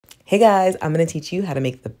Hey guys, I'm going to teach you how to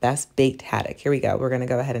make the best baked haddock. Here we go. We're going to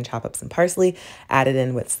go ahead and chop up some parsley, add it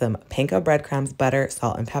in with some panko breadcrumbs, butter,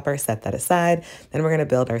 salt, and pepper, set that aside. Then we're going to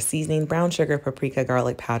build our seasoning, brown sugar, paprika,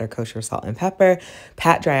 garlic powder, kosher, salt, and pepper.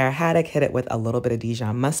 Pat dry our haddock, hit it with a little bit of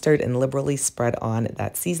Dijon mustard, and liberally spread on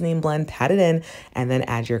that seasoning blend, pat it in, and then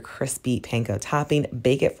add your crispy panko topping.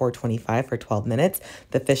 Bake at 425 for 12 minutes.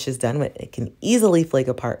 The fish is done when it can easily flake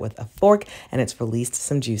apart with a fork, and it's released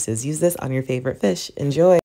some juices. Use this on your favorite fish. Enjoy.